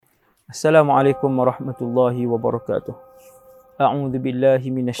Assalamualaikum warahmatullahi wabarakatuh. A'udzu billahi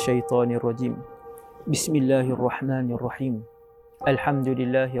minasyaitonir rajim. Bismillahirrahmanirrahim.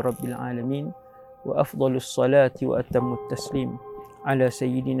 Alhamdulillahi rabbil alamin wa afdhalus salati wa atammut taslim ala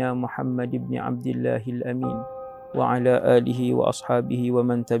sayyidina Muhammad ibn Abdillahil amin wa ala alihi wa ashabihi wa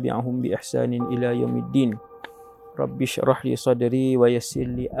man tabi'ahum bi ihsanin ila yaumiddin. Rabbi shrah li sadri wa yassir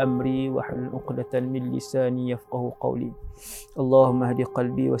li amri wa hlul 'uqdatan min lisani yafqahu qawli. Allahumma hdi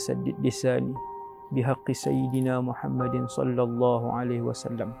qalbi wa saddid lisani bihaqqi sayyidina Muhammadin sallallahu alaihi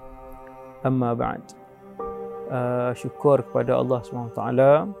wasallam. Amma ba'd. Syukur kepada Allah SWT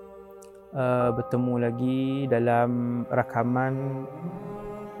bertemu lagi dalam rakaman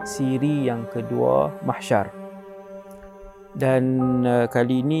siri yang kedua, Mahsyar. Dan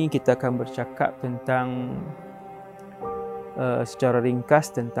kali ini kita akan bercakap tentang secara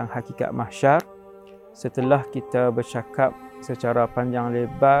ringkas tentang hakikat mahsyar. Setelah kita bercakap secara panjang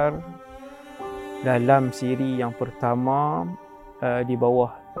lebar dalam siri yang pertama di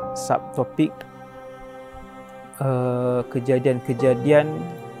bawah subtopik kejadian-kejadian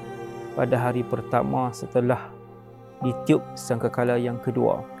pada hari pertama setelah ditiup sangkakala yang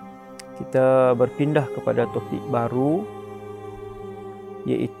kedua, kita berpindah kepada topik baru,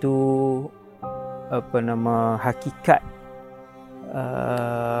 iaitu hakikat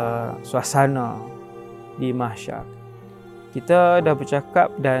suasana di mahsyar. Kita dah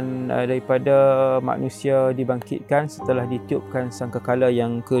bercakap dan daripada manusia dibangkitkan setelah ditiupkan sangkakala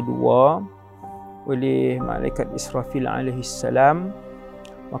yang kedua oleh malaikat Israfil alaihi salam,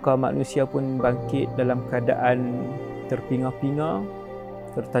 maka manusia pun bangkit dalam keadaan terpinga-pinga,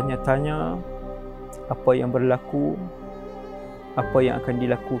 tertanya-tanya apa yang berlaku, apa yang akan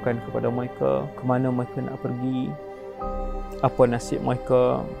dilakukan kepada mereka, ke mana mereka nak pergi, apa nasib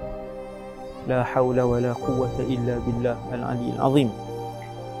mereka. La haula wala quwwata illa billah al-aliyyil azim.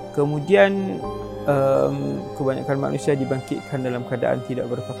 Kemudian kebanyakan manusia dibangkitkan dalam keadaan tidak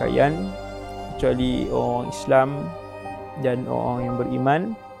berpakaian, kecuali orang Islam dan orang yang beriman,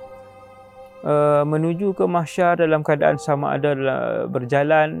 menuju ke mahsyar dalam keadaan sama ada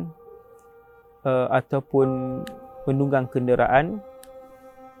berjalan ataupun menunggang kenderaan.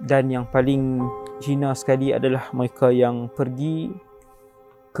 Dan yang paling hina sekali adalah mereka yang pergi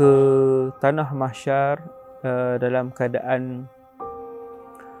ke tanah mahsyar dalam keadaan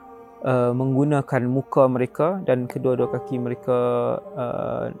menggunakan muka mereka dan kedua-dua kaki mereka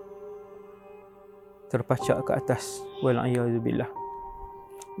terpacak ke atas, wal'iyadzubillah.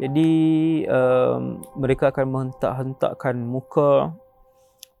 Jadi mereka akan menghentak-hentakkan muka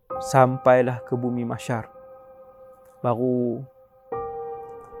sampailah ke bumi mahsyar, baru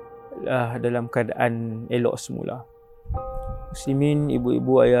dalam keadaan elok semula. Muslimin,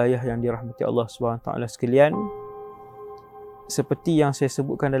 ibu-ibu, ayah-ayah yang dirahmati Allah SWT sekalian, seperti yang saya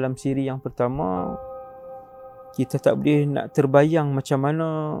sebutkan dalam siri yang pertama, kita tak boleh nak terbayang macam mana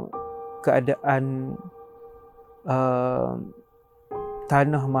keadaan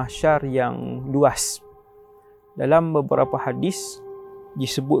tanah mahsyar yang luas. Dalam beberapa hadis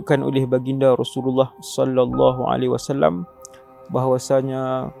disebutkan oleh baginda Rasulullah sallallahu alaihi wasallam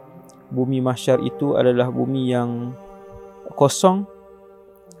bahwasanya bumi mahsyar itu adalah bumi yang kosong,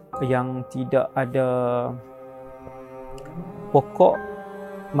 yang tidak ada pokok.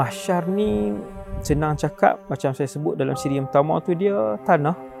 Mahsyar ni senang cakap, macam saya sebut dalam siri yang pertama tu, dia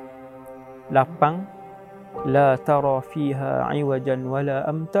tanah lapang, la tara fiha iwajan wala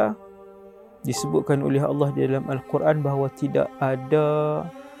amta. Disebutkan oleh Allah di dalam Al-Quran bahawa tidak ada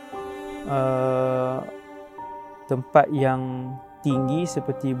tempat yang tinggi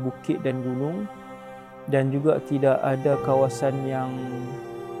seperti bukit dan gunung, dan juga tidak ada kawasan yang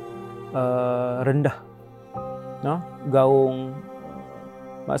rendah, gaung.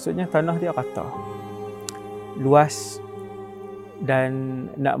 Maksudnya tanah dia rata, luas, dan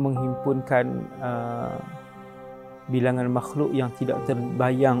nak menghimpunkan bilangan makhluk yang tidak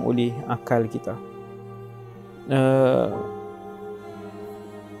terbayang oleh akal kita.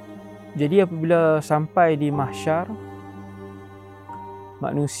 Jadi apabila sampai di mahsyar,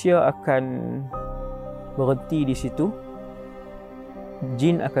 manusia akan berhenti di situ,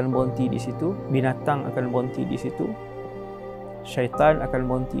 jin akan berhenti di situ, binatang akan berhenti di situ, syaitan akan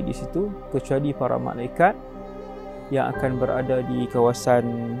berhenti di situ, kecuali para malaikat yang akan berada di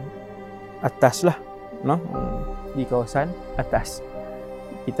kawasan atas lah, di kawasan atas.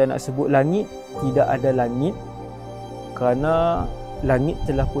 Kita nak sebut langit, tidak ada langit, kerana langit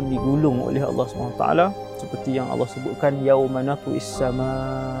telah pun digulung oleh Allah SWT, seperti yang Allah sebutkan, yauma natwis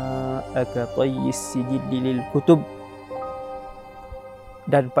samaa'a ka tayyis sijilli lil kutub.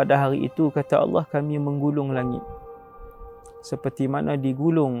 Dan pada hari itu, kata Allah, kami menggulung langit seperti mana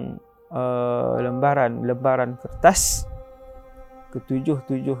digulung lembaran kertas,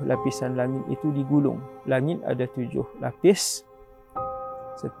 ketujuh lapisan langit itu digulung. Langit ada 7 lapis.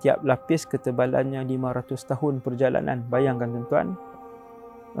 Setiap lapis ketebalannya 500 tahun perjalanan. Bayangkan tuan-tuan,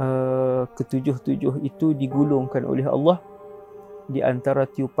 ketujuh itu digulungkan oleh Allah di antara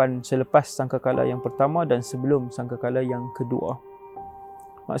tiupan selepas sangkakala yang pertama dan sebelum sangkakala yang kedua.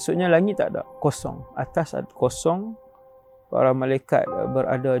 Maksudnya langit tak ada, kosong. Atas ada kosong. Para malaikat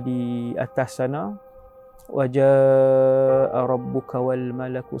berada di atas sana. Wajaa rabbuka wal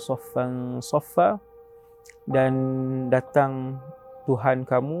malaku saffan saffa, dan datang Tuhan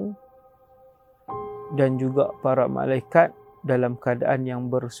kamu dan juga para malaikat dalam keadaan yang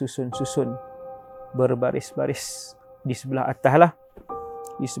bersusun-susun, berbaris-baris. Di sebelah atas lah,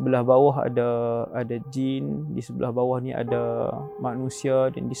 di sebelah bawah ada jin, di sebelah bawah ni ada manusia,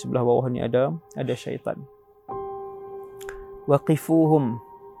 dan di sebelah bawah ni ada syaitan. Waqifuhum,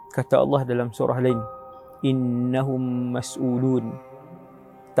 kata Allah dalam surah lain, innahum mas'ulun,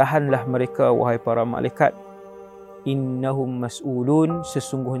 tahanlah mereka wahai para malaikat. Innahum mas'ulun,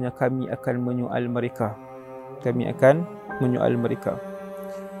 sesungguhnya kami akan menyoal mereka.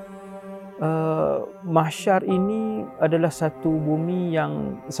 Mahsyar ini adalah satu bumi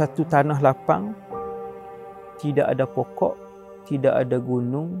yang, satu tanah lapang, tidak ada pokok, tidak ada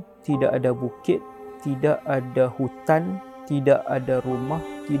gunung, tidak ada bukit, tidak ada hutan, tidak ada rumah,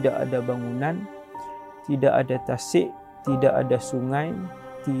 tidak ada bangunan, tidak ada tasik, tidak ada sungai,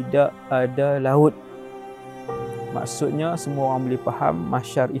 tidak ada laut. Maksudnya semua orang boleh faham,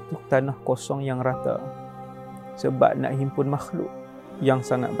 mahsyar itu tanah kosong yang rata, sebab nak himpun makhluk yang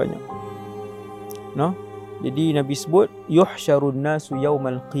sangat banyak. Jadi Nabi sebut yuhsyarun nasu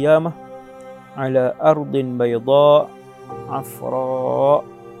yaumal qiyamah ala ardin bayda afra,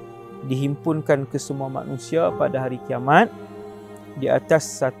 dihimpunkan ke semua manusia pada hari kiamat di atas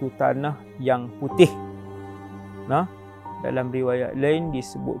satu tanah yang putih. Dalam riwayat lain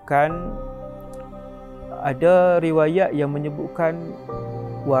disebutkan, ada riwayat yang menyebutkan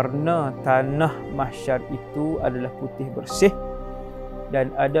warna tanah mahsyar itu adalah putih bersih, dan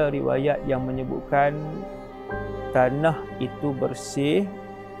ada riwayat yang menyebutkan tanah itu bersih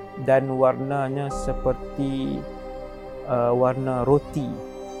dan warnanya seperti warna roti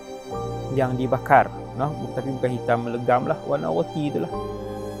yang dibakar, tapi bukan hitam melegam lah, warna roti itulah.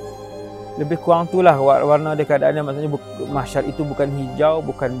 Lebih kurang itulah warna dia, keadaannya. Maksudnya mahsyar itu bukan hijau,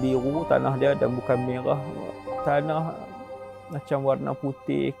 bukan biru tanah dia, dan bukan merah. Tanah macam warna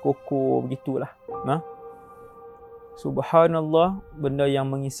putih, koko, begitulah. Subhanallah, benda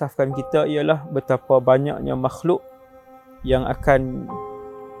yang mengisafkan kita ialah betapa banyaknya makhluk yang akan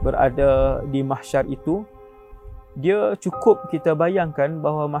berada di mahsyar itu. Dia cukup kita bayangkan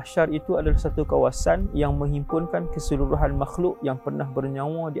bahawa mahsyar itu adalah satu kawasan yang menghimpunkan keseluruhan makhluk yang pernah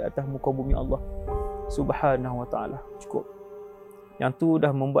bernyawa di atas muka bumi Allah Subhanahu wa ta'ala. Cukup. Yang tu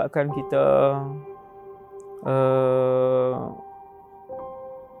dah membuatkan kita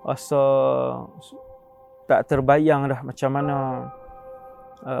rasa tak terbayang dah macam mana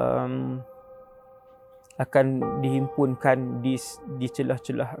akan dihimpunkan di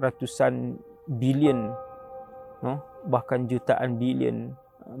celah-celah ratusan bilion, bahkan jutaan bilion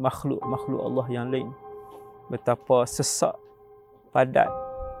makhluk Allah yang lain. Betapa sesak, padat,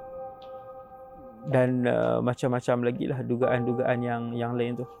 dan macam-macam lagi lah dugaan-dugaan yang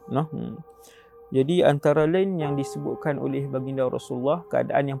lain tu. Jadi antara lain yang disebutkan oleh baginda Rasulullah,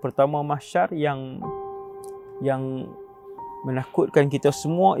 keadaan yang pertama mahsyar yang menakutkan kita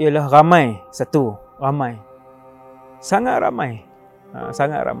semua ialah ramai. Satu, ramai. Sangat ramai.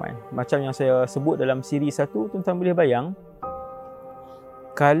 Sangat ramai. Macam yang saya sebut dalam siri 1, tuan-tuan boleh bayang,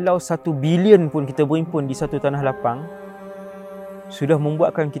 kalau 1 bilion pun kita berhimpun di satu tanah lapang, sudah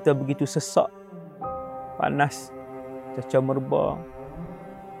membuatkan kita begitu sesak, panas, cacah merba,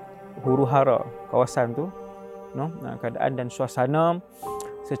 huru-hara kawasan tu. Keadaan dan suasana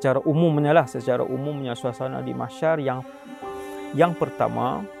secara umumnya suasana di mahsyar yang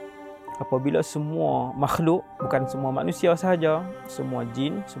pertama, apabila semua makhluk, bukan semua manusia sahaja, semua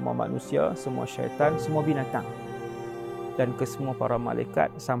jin, semua manusia, semua syaitan, semua binatang, dan kesemua para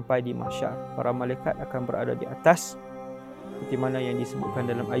malaikat sampai di mahsyar. Para malaikat akan berada di atas, seperti mana yang disebutkan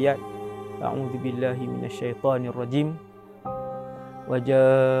dalam ayat a'udzubillahi minasyaitonir rajim,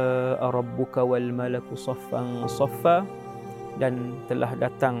 wajaa rabbuka wal malaku saffan saffa, dan telah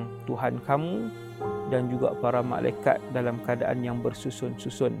datang Tuhan kamu dan juga para malaikat dalam keadaan yang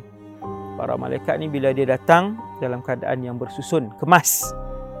bersusun-susun. Para malaikat ni bila dia datang dalam keadaan yang bersusun, kemas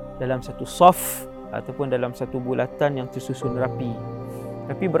dalam satu saf ataupun dalam satu bulatan yang tersusun rapi,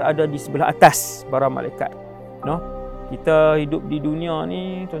 tapi berada di sebelah atas para malaikat. Kita hidup di dunia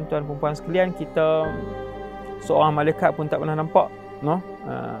ni, tuan-tuan perempuan sekalian, kita seorang malaikat pun tak pernah nampak, no?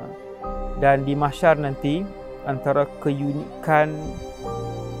 Dan di mahsyar nanti, antara keunikan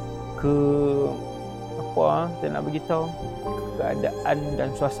kita nak beritahu, keadaan dan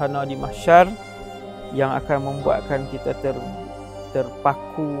suasana di mahsyar yang akan membuatkan kita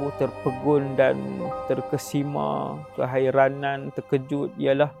terpaku, terpegun dan terkesima, kehairanan, terkejut,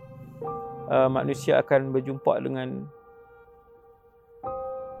 ialah manusia akan berjumpa dengan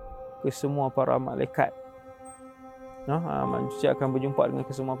kesemua para malaikat. Manusia akan berjumpa dengan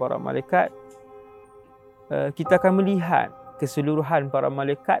kesemua para malaikat. Kita akan melihat keseluruhan para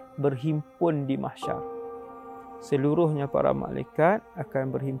malaikat berhimpun di mahsyar. Seluruhnya para malaikat akan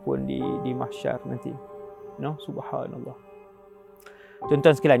berhimpun di mahsyar nanti. Subhanallah.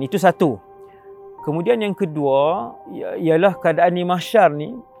 Tuan-tuan sekalian, itu satu. Kemudian yang kedua ialah keadaan di mahsyar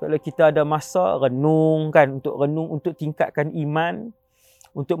ni, kalau kita ada masa renung kan, untuk tingkatkan iman,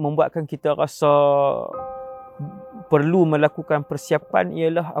 untuk membuatkan kita rasa perlu melakukan persiapan,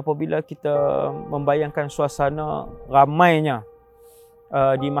 ialah apabila kita membayangkan suasana ramainya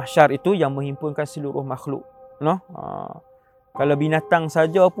di mahsyar itu yang menghimpunkan seluruh makhluk. Kalau binatang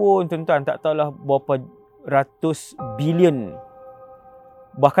saja pun, tuan-tuan, tak tahulah berapa ratus bilion,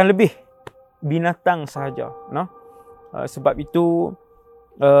 bahkan lebih binatang sahaja. Sebab itu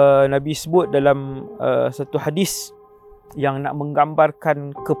Nabi sebut dalam satu hadis yang nak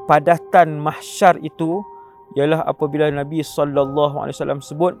menggambarkan kepadatan mahsyar itu, ialah apabila Nabi SAW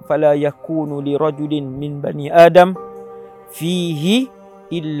sebut, fala yakunu li rajulin min bani Adam fihi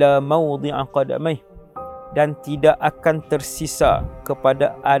illa mawdi'a qadamai, dan tidak akan tersisa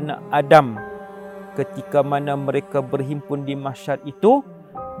kepada anak Adam ketika mana mereka berhimpun di mahsyar itu,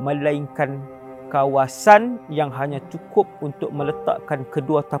 melainkan kawasan yang hanya cukup untuk meletakkan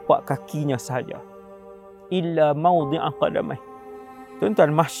kedua tapak kakinya sahaja. Illa mawdi'a qadamai.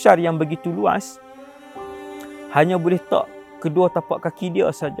 Tuan-tuan, mahsyar yang begitu luas, hanya boleh letak kedua tapak kaki dia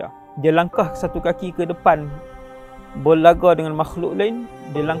saja. Dia langkah satu kaki ke depan, berlaga dengan makhluk lain.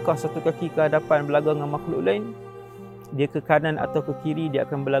 Dia langkah satu kaki ke hadapan, berlaga dengan makhluk lain. Dia ke kanan atau ke kiri, dia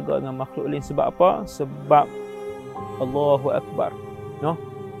akan berlaga dengan makhluk lain. Sebab apa? Sebab Allahu Akbar.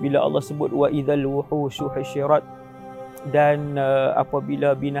 Bila Allah sebut wa idzal wuhushu husyirat, dan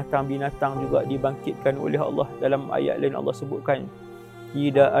apabila binatang-binatang juga dibangkitkan oleh Allah, dalam ayat lain Allah sebutkan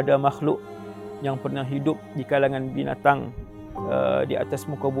tidak ada makhluk yang pernah hidup di kalangan binatang di atas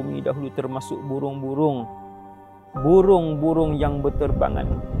muka bumi dahulu, termasuk burung-burung yang berterbangan,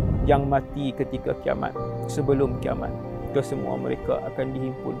 yang mati ketika kiamat, sebelum kiamat. Kesemua mereka akan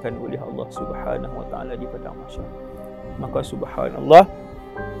dihimpunkan oleh Allah Subhanahu wa taala di padang mahsyar. Maka subhanallah,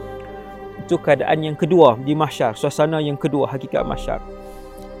 itu keadaan yang kedua di mahsyar, suasana yang kedua, hakikat mahsyar.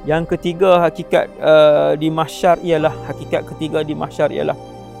 Yang ketiga hakikat di mahsyar ialah, hakikat ketiga di mahsyar ialah,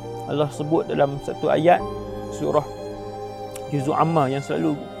 Allah sebut dalam satu ayat surah Juz'u Amma yang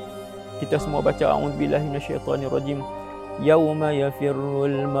selalu kita semua baca, a'udzubillahi minasyaitonirrajim, yauma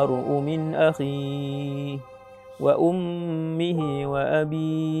yafirrul mar'u min akhihi wa ummihi wa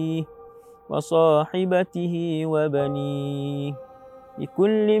abihi wa sahibatihi wa banihi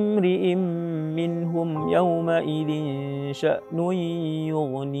likulli imri'in minhum yawma idzin sya'nun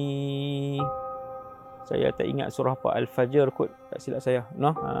yughni. Saya tak ingat surah apa, Al-Fajr kot, tak silap saya.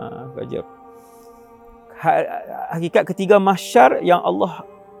 Fajr. Hakikat ketiga mahsyar yang Allah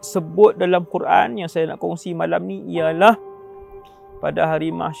sebut dalam Quran yang saya nak kongsi malam ni ialah, pada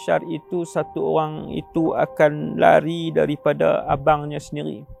hari mahsyar itu, satu orang itu akan lari daripada abangnya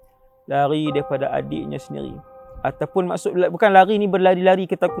sendiri, lari daripada adiknya sendiri. Ataupun maksud, bukan lari ni berlari-lari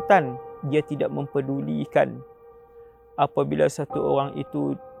ketakutan, dia tidak mempedulikan apabila satu orang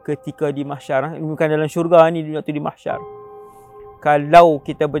itu ketika di mahsyar, bukan dalam syurga ni, waktu di mahsyar. Kalau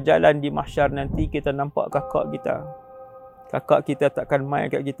kita berjalan di mahsyar nanti, kita nampak kakak kita takkan main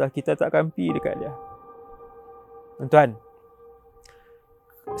kat kita takkan pi dekat dia. Tuan-tuan,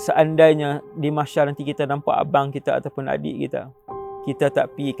 seandainya di mahsyar nanti kita nampak abang kita ataupun adik kita tak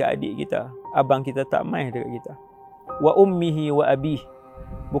pi kat adik kita, abang kita tak main dekat kita. Wa ummihi wa abih,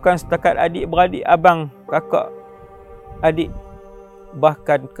 bukan setakat adik-beradik, abang, kakak, adik.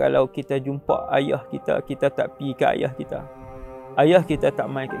 Bahkan kalau kita jumpa ayah kita tak pi ke ayah kita. Ayah kita tak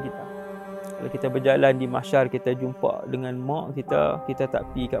mai kat kita. Kalau kita berjalan di mahsyar, kita jumpa dengan mak kita tak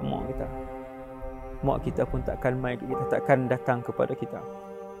pi kat mak kita. Mak kita pun takkan mai kat kita, takkan datang kepada kita.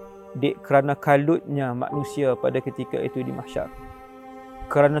 Kerana kalutnya manusia pada ketika itu di mahsyar.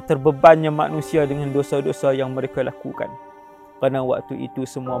 Kerana terbebannya manusia dengan dosa-dosa yang mereka lakukan. Kerana waktu itu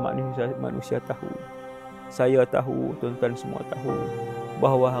semua manusia tahu. Saya tahu, tuan-tuan semua tahu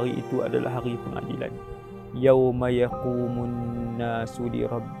bahawa hari itu adalah hari pengadilan. yauma yaqumun nasu li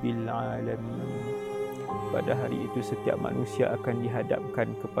rabbil alamin. Pada hari itu setiap manusia akan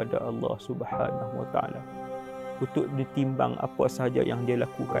dihadapkan kepada Allah Subhanahu wa taala untuk ditimbang apa sahaja yang dia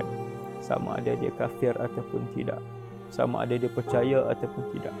lakukan, sama ada dia kafir ataupun tidak, sama ada dia percaya ataupun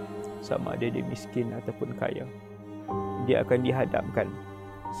tidak, sama ada dia miskin ataupun kaya. Dia akan dihadapkan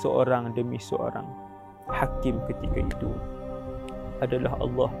seorang demi seorang. Hakim ketika itu adalah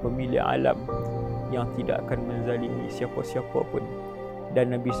Allah, pemilik alam yang tidak akan menzalimi siapa-siapa pun.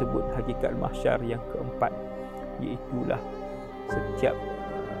 Dan Nabi sebut hakikat mahsyar yang keempat, iaitulah setiap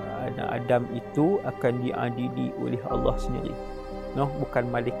anak Adam itu akan diadili oleh Allah sendiri. Bukan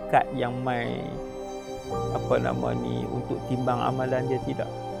malaikat yang mai untuk timbang amalan dia,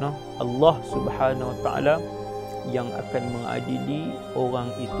 tidak. Allah Subhanahu wa taala yang akan mengadili orang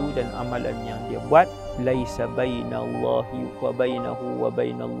itu dan amalan yang dia buat. Laisa bainallahi wa bainahu wa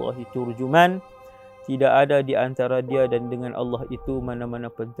bainallahi turjuman. Tidak ada di antara dia dan dengan Allah itu mana-mana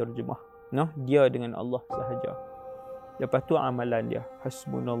penterjemah. Dia dengan Allah sahaja. Lepas tu amalan dia.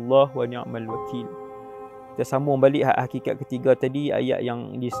 Hasbunallah wa ni'mal wakil. Kita sambung balik hakikat ketiga tadi, ayat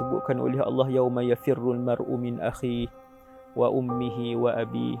yang disebutkan oleh Allah, yauma yafirrul mar'u min akhihi wa ummihi wa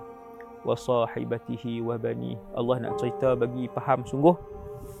abi wa sahibatihi wa bani. Allah nak cerita bagi faham sungguh,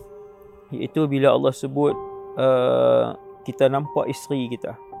 iaitu bila Allah sebut kita nampak isteri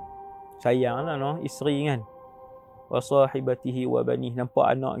kita, sayanglah isteri kan, wa sahibatihi wa bani, nampak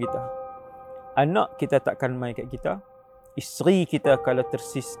anak kita. Anak kita takkan mai kat kita. Isteri kita kalau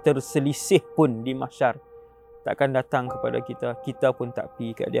terselisih pun di mahsyar takkan datang kepada kita. Kita pun tak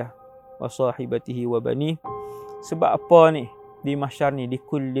pergi kat dia. Wa sahibatihi wa bani. Sebab apa ni? Di mahsyar ni,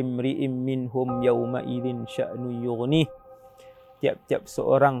 likulli mri'in minhum yawma idzin sya'nu yughnih. Tiap-tiap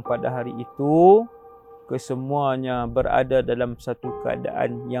seorang pada hari itu kesemuanya berada dalam satu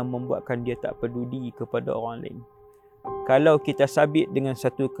keadaan yang membuatkan dia tak peduli kepada orang lain. Kalau kita sabit dengan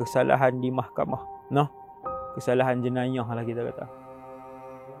satu kesalahan di mahkamah, kesalahan jenayah lah kita kata,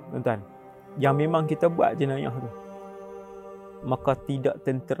 tuan-tuan, yang memang kita buat jenayah tu, maka tidak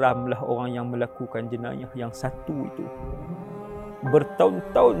tenteramlah orang yang melakukan jenayah yang satu itu.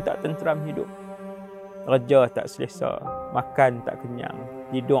 Bertahun-tahun tak tenteram hidup. Kerja tak selesa, makan tak kenyang,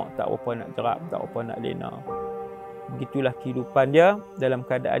 tidur tak apa nak jerap, tak apa nak lena. Begitulah kehidupan dia dalam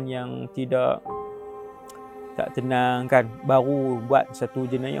keadaan yang tak tenang kan. Baru buat satu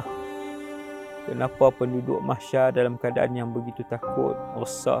jenayah. Kenapa penduduk mahsyar dalam keadaan yang begitu takut,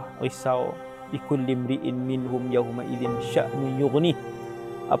 resah, risau? Likulli mri'in minhum yawma idzin sya'nu yughnih.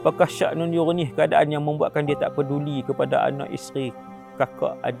 Apakah sya'nun yughnih? Keadaan yang membuatkan dia tak peduli kepada anak, isteri,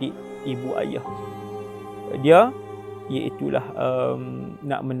 kakak, adik, ibu, ayah. Dia iaitulah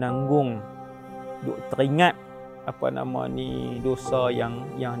nak menanggung, duk teringat dosa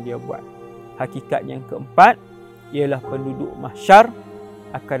yang dia buat. Hakikat yang keempat ialah penduduk mahsyar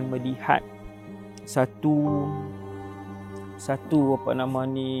akan melihat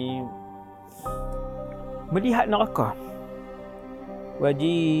melihat neraka.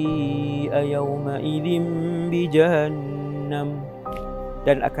 Waji'a yawma idzin bi jahannam,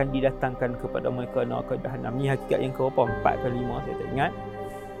 dan akan didatangkan kepada mereka neraka Jahannam. Ni hakikat yang ke-4 ke 5 saya tak ingat.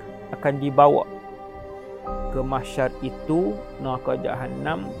 Akan dibawa ke mahsyar itu neraka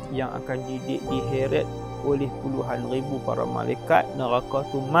Jahannam yang akan diheret oleh puluhan ribu para malaikat. Neraka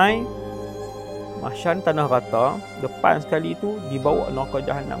tu mai mahsyar tanah rata, depan sekali itu dibawa neraka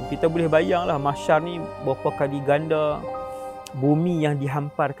Jahannam. Kita boleh bayanglah mahsyar ni berapa kali ganda bumi yang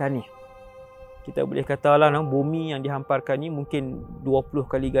dihamparkan ni. Kita boleh katalah bumi yang dihamparkan ni mungkin 20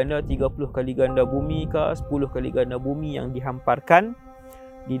 kali ganda, 30 kali ganda bumi ke, 10 kali ganda bumi yang dihamparkan.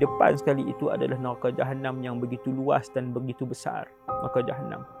 Di depan sekali itu adalah neraka Jahannam yang begitu luas dan begitu besar. Neraka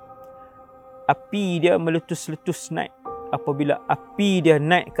Jahannam. Api dia meletus-letus naik. Apabila api dia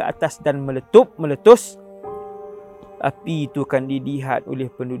naik ke atas dan meletus, api itu akan dilihat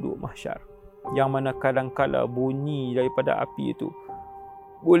oleh penduduk mahsyar. Yang mana kadang-kala bunyi daripada api itu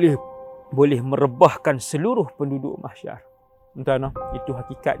boleh merebahkan seluruh penduduk mahsyar. Entah itu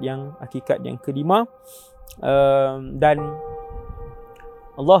hakikat yang kelima. Dan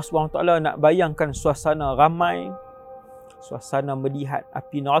Allah SWT nak bayangkan suasana ramai, suasana melihat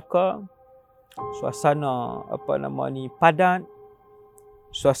api neraka, suasana padat,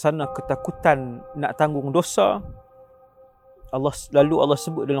 suasana ketakutan nak tanggung dosa. Lalu Allah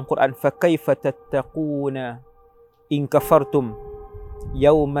sebut dalam Quran, fa kaifa tattaquna in kafartum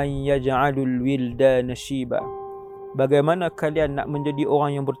yawman yaj'alul wildana shiba. Bagaimana kalian nak menjadi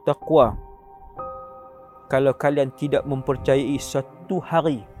orang yang bertakwa kalau kalian tidak mempercayai satu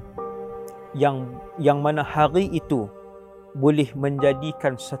hari yang mana hari itu boleh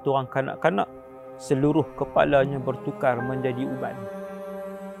menjadikan satu orang kanak-kanak seluruh kepalanya bertukar menjadi uban.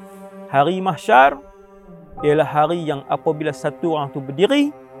 Hari Mahsyar ialah hari yang apabila satu orang tu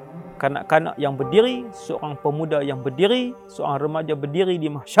berdiri, kanak-kanak yang berdiri, seorang pemuda yang berdiri, seorang remaja berdiri di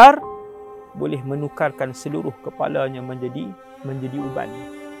Mahsyar, boleh menukarkan seluruh kepalanya menjadi uban.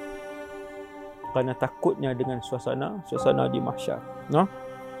 Kerana takutnya dengan suasana di Mahsyar. No?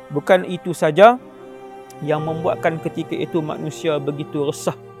 Bukan itu saja yang membuatkan ketika itu manusia begitu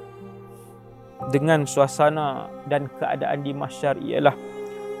resah dengan suasana dan keadaan di Mahsyar ialah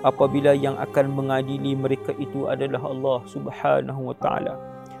apabila yang akan mengadili mereka itu adalah Allah Subhanahu wa taala.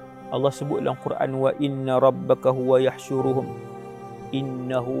 Allah sebut dalam Quran, wa inna rabbaka huwa yahsyuruhum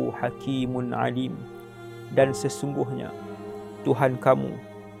innahu hakimun alim. Dan sesungguhnya Tuhan kamu,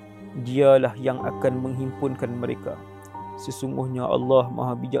 dialah yang akan menghimpunkan mereka. Sesungguhnya Allah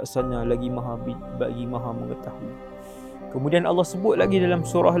Maha bijaksana lagi Maha mengetahui. Kemudian Allah sebut lagi dalam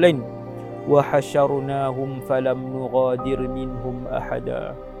surah lain, wa hasyarnahum falam nughadir minhum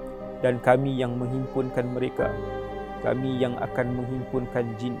ahada. Dan kami yang menghimpunkan mereka, kami yang akan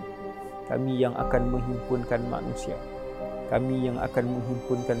menghimpunkan jin, kami yang akan menghimpunkan manusia, kami yang akan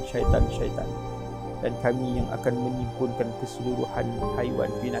menghimpunkan syaitan-syaitan, dan kami yang akan menghimpunkan keseluruhan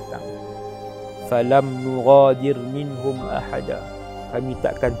haiwan binatang. Falam nughadir minhum ahada. Kami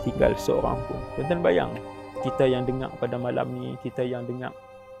takkan tinggal seorang pun. Tuan-tuan bayang, kita yang dengar pada malam ni, kita yang dengar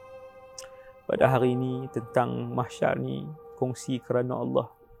pada hari ni tentang Mahsyar ni, kongsi kerana Allah,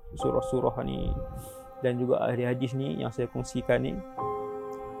 surah-surah ni dan juga ahli hadis ni yang saya kongsikan ni,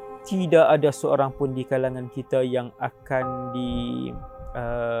 tidak ada seorang pun di kalangan kita yang akan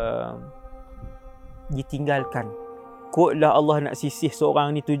ditinggalkan. Kotlah Allah nak sisih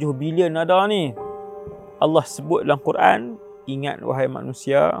seorang ni 7 bilion ada ni. Allah sebut dalam Quran, ingat wahai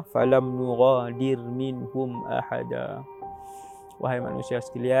manusia, falam nughadir minhum ahada. Wahai manusia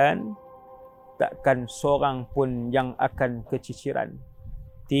sekalian, takkan seorang pun yang akan keciciran.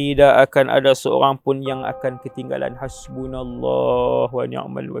 Tidak akan ada seorang pun yang akan ketinggalan. Hasbunallah wa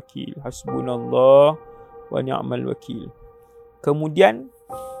ni'mal wakil. Hasbunallah wa ni'mal wakil. Kemudian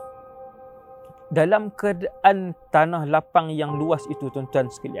dalam keadaan tanah lapang yang luas itu,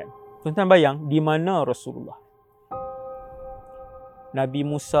 tuan-tuan sekalian, tuan-tuan bayang di mana Rasulullah. Nabi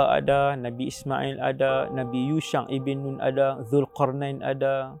Musa ada, Nabi Ismail ada, Nabi Yusha' ibn Nun ada, Zulqarnain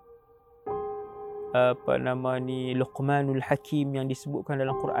ada, Luqmanul Hakim yang disebutkan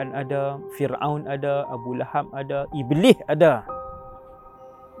dalam Quran ada, Fir'aun ada, Abu Lahab ada, Iblis ada,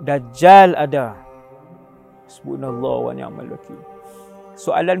 Dajjal ada. Subhanallah wa ni'mal wakil.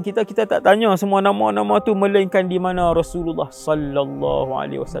 Soalan kita tak tanya semua nama-nama tu, melainkan di mana Rasulullah sallallahu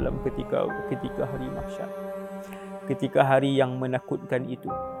alaihi wasallam ketika hari Mahsyar. Ketika hari yang menakutkan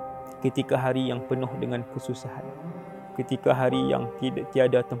itu. Ketika hari yang penuh dengan kesusahan. Ketika hari yang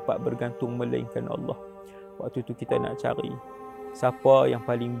tiada tempat bergantung melainkan Allah. Waktu tu kita nak cari siapa yang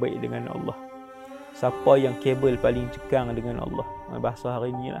paling baik dengan Allah, siapa yang kabel paling cekang dengan Allah. Bahasa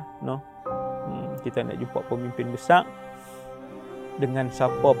hari ni lah, no? Kita nak jumpa pemimpin besar. Dengan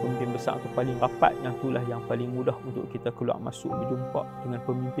siapa pemimpin besar tu paling rapat, yang itulah yang paling mudah untuk kita keluar masuk berjumpa dengan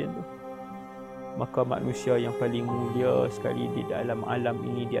pemimpin tu. Maka manusia yang paling mulia sekali di dalam alam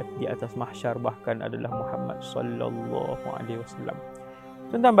ini, di atas mahsyar bahkan, adalah Muhammad sallallahu alaihi wasallam.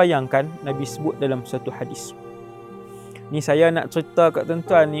 Tuan-tuan bayangkan, Nabi sebut dalam satu hadis. Ni saya nak cerita kat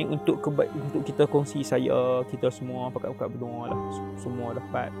tuan-tuan ni untuk kita kongsi, kita semua pakat-pakat berdoa lah, semua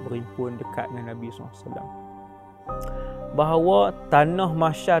dapat berhimpun dekat dengan Nabi SAW. Bahawa tanah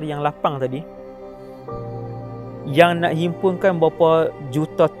mahsyar yang lapang tadi, yang nak himpunkan berapa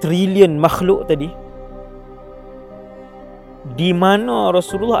juta trilion makhluk tadi, di mana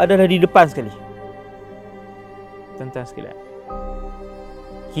Rasulullah adalah di depan sekali. Tuan-tuan sekalian,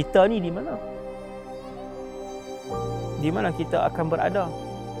 kita ni di mana? Di mana kita akan berada?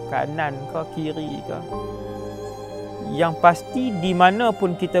 Kanan ke kiri ke? Yang pasti di mana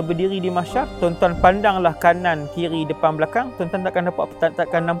pun kita berdiri di mahsyar, tuan-tuan pandanglah kanan, kiri, depan, belakang, tuan-tuan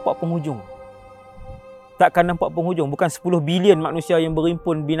takkan nampak penghujung. Takkan nampak penghujung. Bukan 10 bilion manusia yang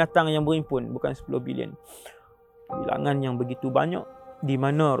berhimpun, binatang yang berhimpun. Bukan 10 bilion. Bilangan yang begitu banyak. Di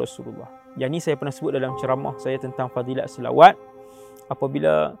mana Rasulullah? Yang ni saya pernah sebut dalam ceramah saya tentang fadilat selawat.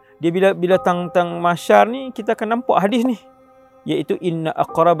 Apabila bila tentang mahsyar ni, kita akan nampak hadis ni. Iaitu, inna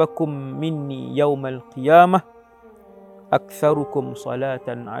aqrabakum minni yaumal qiyamah aktsarukum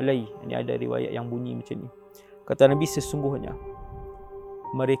salatan alai. Ini ada riwayat yang bunyi macam ni. Kata Nabi, sesungguhnya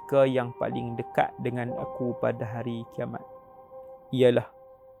mereka yang paling dekat dengan aku pada hari kiamat ialah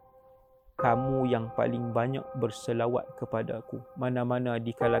kamu yang paling banyak berselawat kepada aku. Mana-mana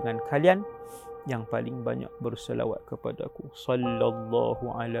di kalangan kalian yang paling banyak berselawat kepadaku.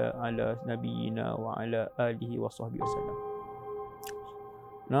 Sallallahu ala nabiyyina wa ala alihi wa sahbihi wasallam.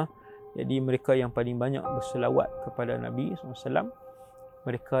 Nah, jadi mereka yang paling banyak berselawat kepada Nabi SAW,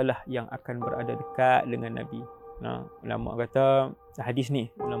 mereka lah yang akan berada dekat dengan Nabi. Nah, ulama kata, hadis ni,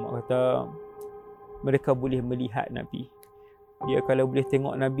 ulama kata mereka boleh melihat Nabi. Dia kalau boleh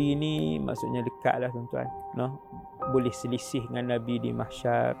tengok Nabi ni, maksudnya dekat lah tuan-tuan. Nah, boleh selisih dengan Nabi di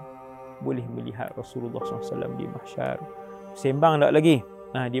Mahsyar, boleh melihat Rasulullah SAW di Mahsyar. Sembang tak lagi?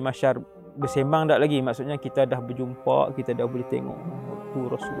 Nah, di Mahsyar bersembang tak lagi? Maksudnya kita dah berjumpa, kita dah boleh tengok waktu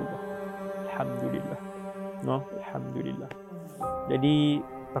Rasulullah. Alhamdulillah. No, alhamdulillah. Jadi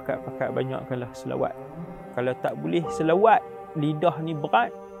pakat-pakat banyakkanlah selawat. Kalau tak boleh selawat, lidah ni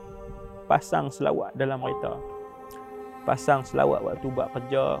berat, pasang selawat dalam kereta. Pasang selawat waktu buat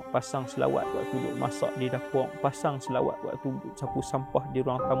kerja, pasang selawat waktu duduk masak di dapur, pasang selawat waktu duduk sapu sampah di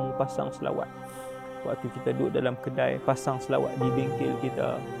ruang tamu, pasang selawat waktu kita duduk dalam kedai, pasang selawat di bengkel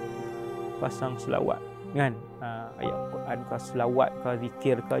kita, pasang selawat kan, ayat Quran ke, selawat ke,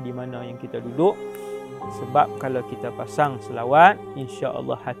 zikir ke, di mana yang kita duduk. Sebab kalau kita pasang selawat,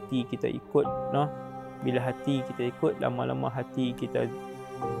 insya-Allah hati kita ikut, noh. Bila hati kita ikut, lama-lama hati kita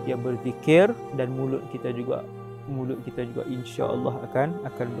dia berzikir, dan mulut kita juga insya-Allah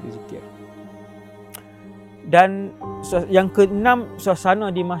akan berzikir. Dan yang keenam,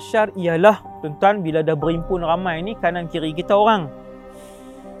 suasana di mahsyar ialah, tuan-tuan, bila dah berhimpun ramai ni, kanan kiri kita orang.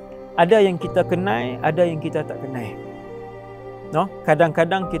 Ada yang kita kenal, ada yang kita tak kenal. No?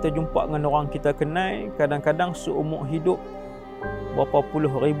 Kadang-kadang kita jumpa dengan orang kita kenal, kadang-kadang seumur hidup berapa puluh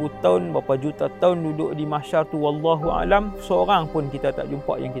ribu tahun, berapa juta tahun duduk di mahsyar tu, wallahu alam, seorang pun kita tak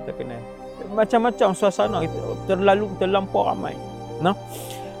jumpa yang kita kenal. Macam-macam suasana, terlampau ramai. No?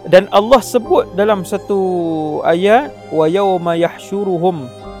 Dan Allah sebut dalam satu ayat, wa yauma yahsyuruhum,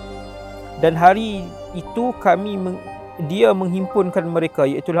 dan hari itu dia menghimpunkan mereka,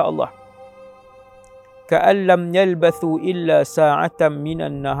 iaitulah Allah. Ka'allam yalbathu illa sa'atan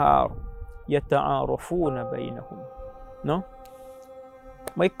minan nahar yata'arafuna bainahum. No?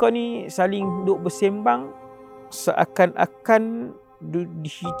 Mereka ni saling duduk bersembang seakan-akan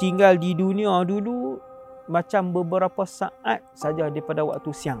tinggal di dunia dulu macam beberapa saat saja daripada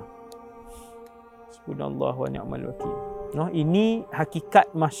waktu siang. Subhanallah wa ni'mal wakil. No, ini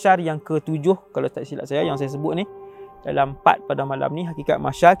hakikat mahsyar yang ke-7, kalau tak silap saya, yang saya sebut ni. Dalam 4 pada malam ni, hakikat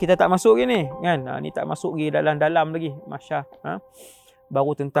mahsyar. Kita tak masuk lagi ni, kan? Ni tak masuk lagi dalam-dalam lagi mahsyar.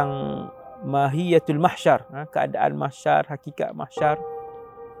 Baru tentang mahiyatul mahsyar, keadaan mahsyar, hakikat mahsyar,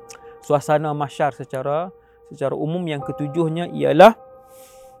 suasana mahsyar secara umum. Yang ke-7-nya ialah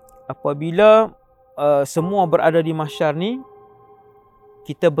apabila semua berada di mahsyar ni,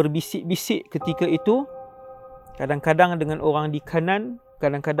 kita berbisik-bisik ketika itu, kadang-kadang dengan orang di kanan,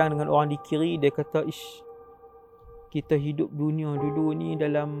 kadang-kadang dengan orang di kiri. Dia kata, ish, kita hidup dunia dulu ni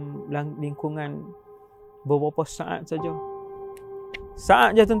dalam lingkungan beberapa saat saja.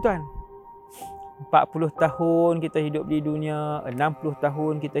 Saat je tuan-tuan. 40 tahun kita hidup di dunia, 60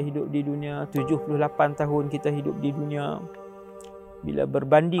 tahun kita hidup di dunia, 78 tahun kita hidup di dunia. Bila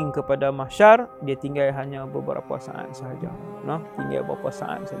berbanding kepada mahsyar, dia tinggal hanya beberapa saat sahaja. Tinggal beberapa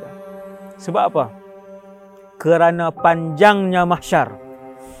saat saja. Sebab apa? Kerana panjangnya mahsyar.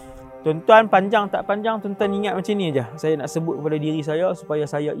 Tuan-tuan, panjang tak panjang, tuan-tuan ingat macam ni aja. Saya nak sebut kepada diri saya supaya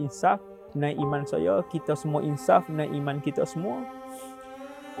saya insaf, naik iman saya, kita semua insaf, naik iman kita semua.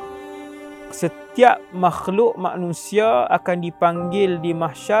 Setiap makhluk manusia akan dipanggil di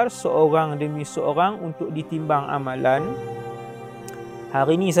mahsyar seorang demi seorang untuk ditimbang amalan.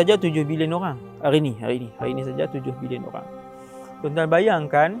 Hari ni saja 7 bilion orang. Hari ni saja 7 bilion orang. Tuan-tuan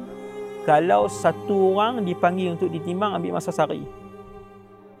bayangkan, kalau satu orang dipanggil untuk ditimbang, ambil masa sehari.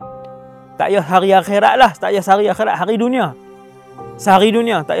 Tak payah hari akhirat lah, tak payah sehari akhirat, hari dunia. Sehari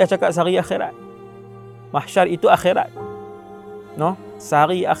dunia, tak payah cakap sehari akhirat. Mahsyar itu akhirat. No?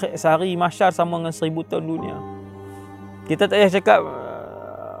 Sehari mahsyar sama dengan 1000 tahun dunia. Kita tak payah cakap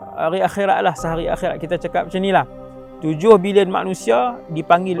hari akhirat lah, sehari akhirat. Kita cakap macam ni lah. 7 bilion manusia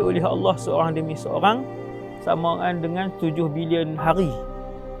dipanggil oleh Allah seorang demi seorang, sama dengan 7 bilion hari.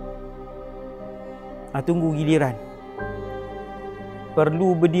 Tunggu giliran.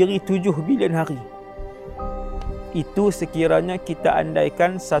 Perlu berdiri 7 bilion hari. Itu sekiranya kita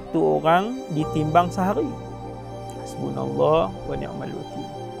andaikan satu orang ditimbang sehari. Hasbunallah wa ni'mal wakil.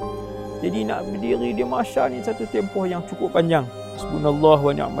 Jadi nak berdiri di mahsyar ni satu tempoh yang cukup panjang. Hasbunallah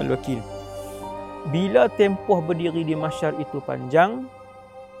wa ni'mal wakil. Bila tempoh berdiri di mahsyar itu panjang,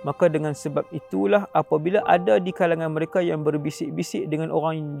 maka dengan sebab itulah apabila ada di kalangan mereka yang berbisik-bisik dengan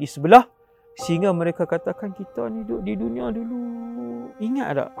orang di sebelah, Sehingga mereka katakan, kita ni duduk di dunia dulu. Ingat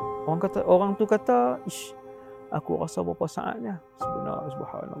tak? Orang tu kata, ish, aku rasa berapa saatnya.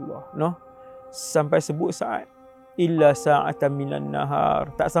 Subhanallah. No? Sampai sebut saat. Illa sa'atan minan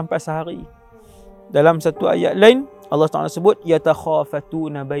nahar. Tak sampai sehari. Dalam satu ayat lain, Allah Ta'ala sebut,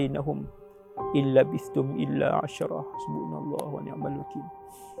 yatakhafatuna bainahum. Illa bistum illa asyarah. Subhanallah wa ni'mal wakil.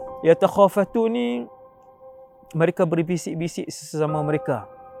 Yatakhafatu ni, mereka berbisik-bisik sesama mereka.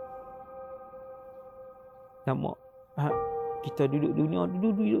 Nama, kita duduk dunia,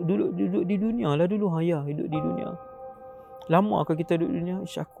 duduk di dunia lah dulu. Ya, hidup di dunia. Lama ke kita duduk di dunia?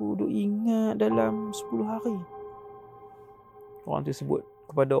 Ish, aku duduk ingat dalam 10 hari. Orang tu sebut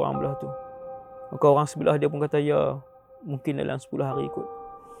kepada orang belah tu. Maka orang sebelah dia pun kata, ya, mungkin dalam 10 hari kot.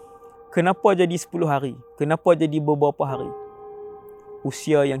 Kenapa jadi 10 hari? Kenapa jadi beberapa hari?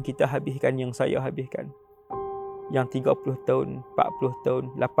 Usia yang kita habiskan, yang saya habiskan. Yang 30 tahun, 40 tahun,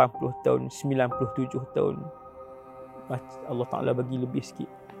 80 tahun, 97 tahun. Allah Ta'ala bagi lebih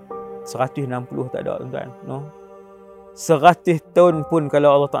sikit. 160 tak ada, tuan-tuan. No? 100 tahun pun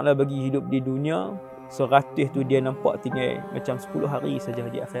kalau Allah Ta'ala bagi hidup di dunia, 100 tu dia nampak tinggal macam 10 hari saja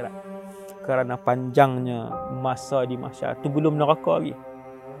di akhirat. Kerana panjangnya masa di mahsyar. Tu belum neraka lagi.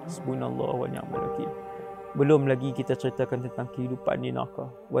 Subhanallah wa ni'mal wakil. Belum lagi kita ceritakan tentang kehidupan di neraka.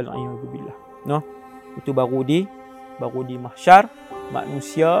 Wal'iyadzubillah. No? Itu baru di mahsyar.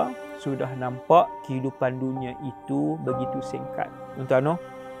 Manusia sudah nampak kehidupan dunia itu begitu singkat. Tuan-tuan, no?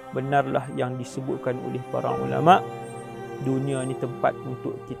 Benarlah yang disebutkan oleh para ulama, dunia ni tempat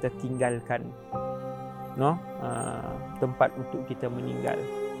untuk kita tinggalkan. No? Tempat untuk kita meninggal.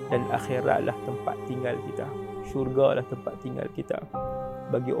 Dan akhiratlah tempat tinggal kita. Syurga lah tempat tinggal kita.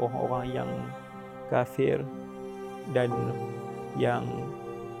 Bagi orang-orang yang kafir dan yang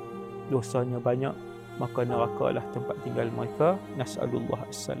dosanya banyak, maka neraka lah tempat tinggal mereka. Nas'alullah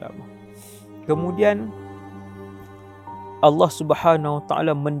as-salamah. Kemudian Allah Subhanahu Wa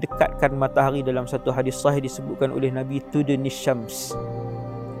Taala mendekatkan matahari. Dalam satu hadis sahih disebutkan oleh Nabi, tudnis syams,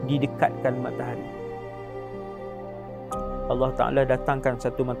 didekatkan matahari. Allah Ta'ala datangkan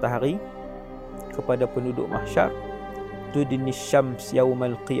satu matahari kepada penduduk mahsyar. Tudnis syams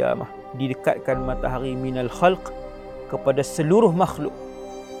yaumal qiyamah, didekatkan matahari minal khalq, kepada seluruh makhluk.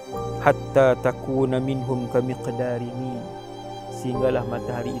 Hatta takuna minhum kamiqdari min, sehinggalah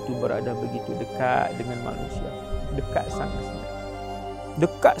matahari itu berada begitu dekat dengan manusia. Dekat sangat-sangat.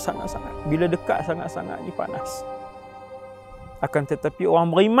 Dekat sangat-sangat. Bila dekat sangat-sangat ni panas. Akan tetapi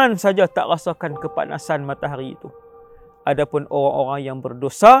orang beriman saja tak rasakan kepanasan matahari itu. Adapun orang-orang yang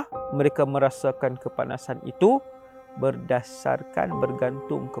berdosa, mereka merasakan kepanasan itu berdasarkan,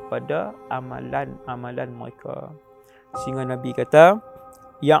 bergantung kepada amalan-amalan mereka. Sehingga Nabi kata,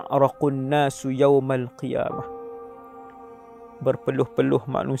 ya'raqun nasu yaumal qiyamah, berpeluh-peluh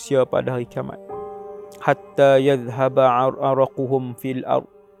manusia pada hari kiamat. Hatta yadhhaba araquhum fil ard,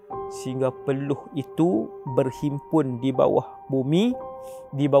 sehingga peluh itu berhimpun di bawah bumi,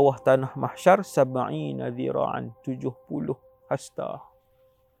 di bawah tanah mahsyar, 70 dhira'an, 70 hasta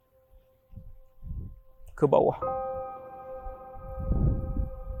ke bawah.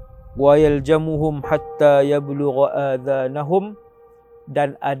 Wa yaljamuhum hatta yablugha adhanahum,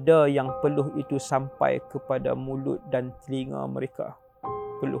 dan ada yang peluh itu sampai kepada mulut dan telinga mereka.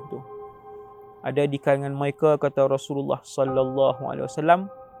 Peluh tu ada di kalangan mereka, kata Rasulullah sallallahu alaihi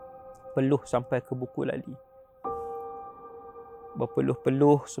wasallam, peluh sampai ke buku lali.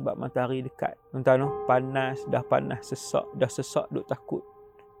 Berpeluh-peluh sebab matahari dekat. Tuan-tuan, panas, dah panas, sesak, duk takut.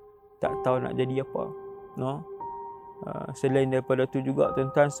 Tak tahu nak jadi apa. No? Selain daripada tu juga,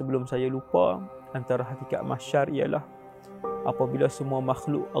 tuan-tuan, sebelum saya lupa, antara hakikat mahsyar ialah apabila semua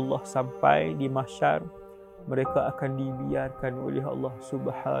makhluk Allah sampai di mahsyar, mereka akan dibiarkan oleh Allah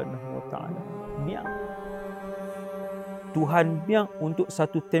Subhanahu Wa Taala. Biar Tuhan biar untuk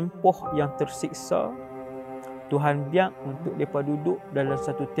satu tempoh yang tersiksa. Tuhan biar untuk mereka duduk dalam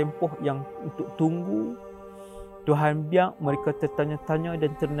satu tempoh yang untuk tunggu. Tuhan biar mereka tertanya-tanya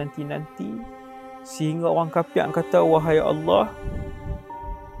dan ternanti-nanti. Sehingga orang kafir kata, wahai Allah,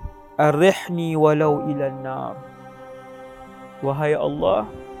 arihni walau ilan nar. Wahai Allah,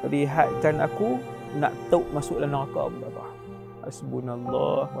 rehatkan aku, nak tahu masuk dalam neraka berapa.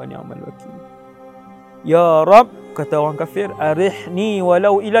 Hasbunallah wa ni'mal wakil. Ya Rab, kata orang kafir, arihni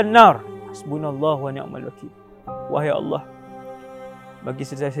walau ilan nar. Hasbunallah wa ni'mal wakil. Wahai Allah, bagi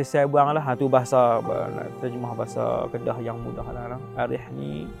selesai buang lah. Tu bahasa, terjemah bahasa Kedah yang mudah lah.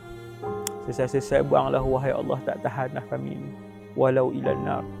 Arihni, selesai buang lah. Wahai Allah, tak tahan dah kami ni. Walau ilan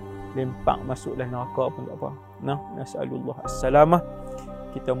nar, lempak masuk dalam neraka pun tak apa. Nah, nas'alullah as-salamah.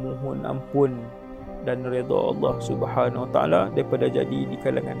 Kita mohon ampun dan redha Allah Subhanahu Wa Taala daripada jadi di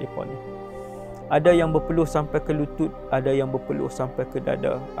kalangan mereka ni. Ada yang berpeluh sampai ke lutut, ada yang berpeluh sampai ke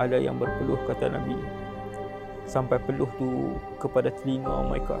dada, ada yang berpeluh, kata Nabi, sampai peluh tu kepada telinga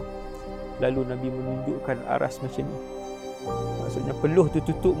mereka. Lalu Nabi menunjukkan aras macam ni. Maksudnya peluh tu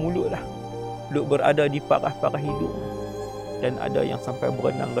tutup mulut lah. Mulut berada di parah-parah hidung. Dan ada yang sampai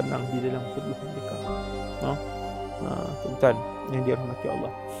berenang-renang di dalam peluh mereka. Tuan-tuan yang dirahmati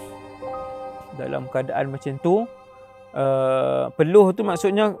Allah. Dalam keadaan macam tu, peluh tu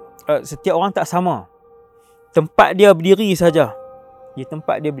maksudnya setiap orang tak sama. Tempat dia berdiri saja. Di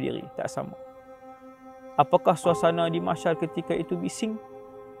tempat dia berdiri tak sama. Apakah suasana di mahsyar ketika itu bising?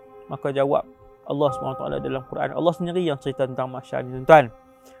 Maka jawab Allah SWT dalam Quran. Allah sendiri yang cerita tentang mahsyar ni, tuan-tuan.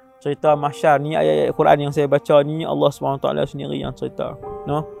 Cerita mahsyar ni, ayat-ayat Quran yang saya baca ni, Allah SWT sendiri yang cerita.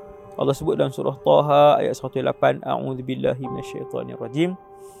 No? Allah sebut dalam surah Taha ayat 108, A'udzubillahi minasyaitonirrajim.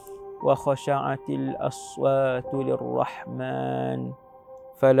 Wa khasha'atil aswatu lirrahman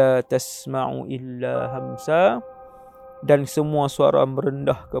fala tasma'u illa hamsa. Dan semua suara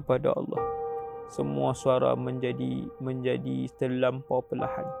merendah kepada Allah. Semua suara menjadi terlampau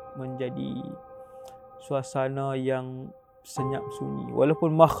perlahan, menjadi suasana yang senyap sunyi.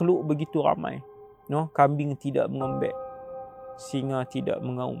 Walaupun makhluk begitu ramai, kambing tidak mengombek, singa tidak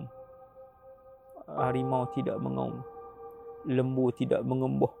mengaum, harimau tidak mengaum, lembu tidak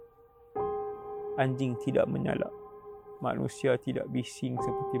mengembuh, anjing tidak menyalak, manusia tidak bising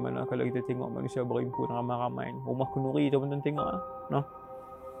seperti mana kalau kita tengok manusia berhimpun ramai-ramai. Rumah kenduri teman-teman tengok,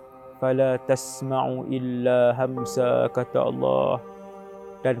 fala tasma'u illa hamsa, kata Allah,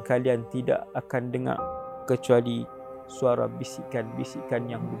 dan kalian tidak akan dengar kecuali suara bisikan-bisikan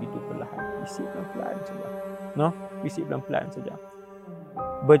yang begitu perlahan. Bisik pelan-pelan saja. Bisik pelan-pelan saja.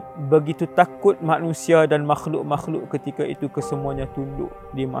 Begitu takut manusia dan makhluk-makhluk ketika itu kesemuanya tunduk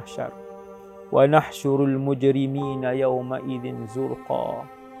di mahsyar. Wa nahsyurul mujrimina yawma idzin zurqa.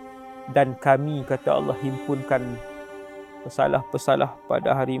 Dan kami, kata Allah, himpunkan pesalah-pesalah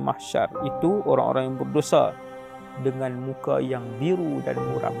pada hari mahsyar itu orang-orang yang berdosa dengan muka yang biru dan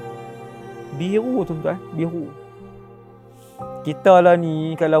muram. Biru, tuan-tuan, biru. Kita lah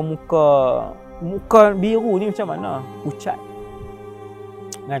ni kalau muka biru ni macam mana? Pucat.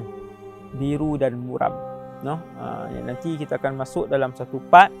 Kan? Biru dan muram. Nanti kita akan masuk dalam satu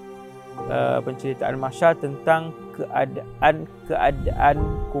part penceritaan mahsyar tentang keadaan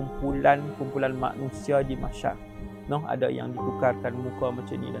kumpulan manusia di mahsyar. Ada yang ditukarkan muka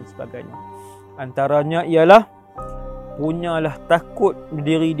macam ni dan sebagainya. Antaranya ialah punyalah takut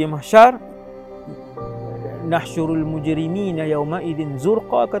berdiri di mahsyar. Nahsyurul mujrimina yawma idzin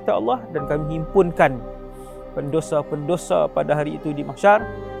zurqa, kata Allah, dan kami himpunkan pendosa-pendosa pada hari itu di mahsyar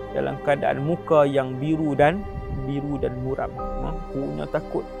dalam keadaan muka yang biru dan muram. Punya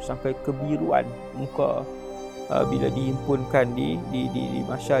takut sampai kebiruan muka bila dihimpunkan di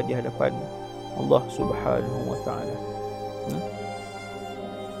mahsyar di hadapan Allah Subhanahu wa taala.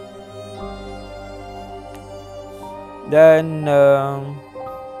 Dan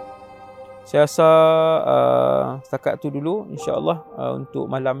saya rasa setakat tu dulu insya-Allah untuk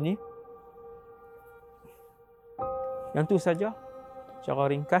malam ni. Yang tu saja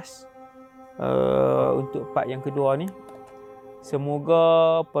secara ringkas untuk part yang kedua ni.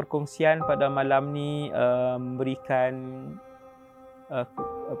 Semoga perkongsian pada malam ni memberikan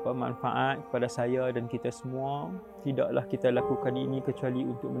manfaat kepada saya dan kita semua. Tidaklah kita lakukan ini kecuali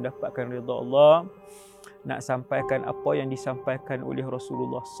untuk mendapatkan redha Allah. Nak sampaikan apa yang disampaikan oleh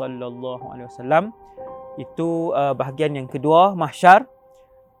Rasulullah sallallahu alaihi wasallam. Itu bahagian yang kedua, mahsyar.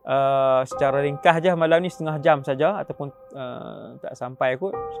 Secara ringkas je malam ni, setengah jam saja ataupun tak sampai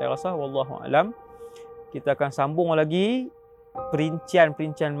kot saya rasa, wallahu alam. Kita akan sambung lagi perincian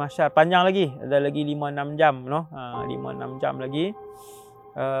mahsyar, panjang lagi, ada lagi 5-6 jam 5-6 jam lagi.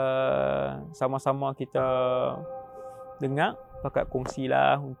 Sama-sama kita dengar, pakat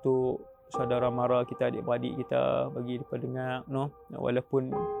kongsilah untuk saudara mara kita, adik-beradik kita, bagi mereka dengar,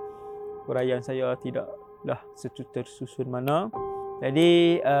 walaupun huraian saya tidaklah tersusun mana.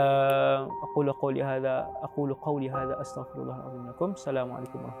 Jadi aqulu qawli hadha astaghfirullahalazim lakum.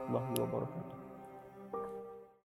 Assalamualaikum warahmatullahi wabarakatuh.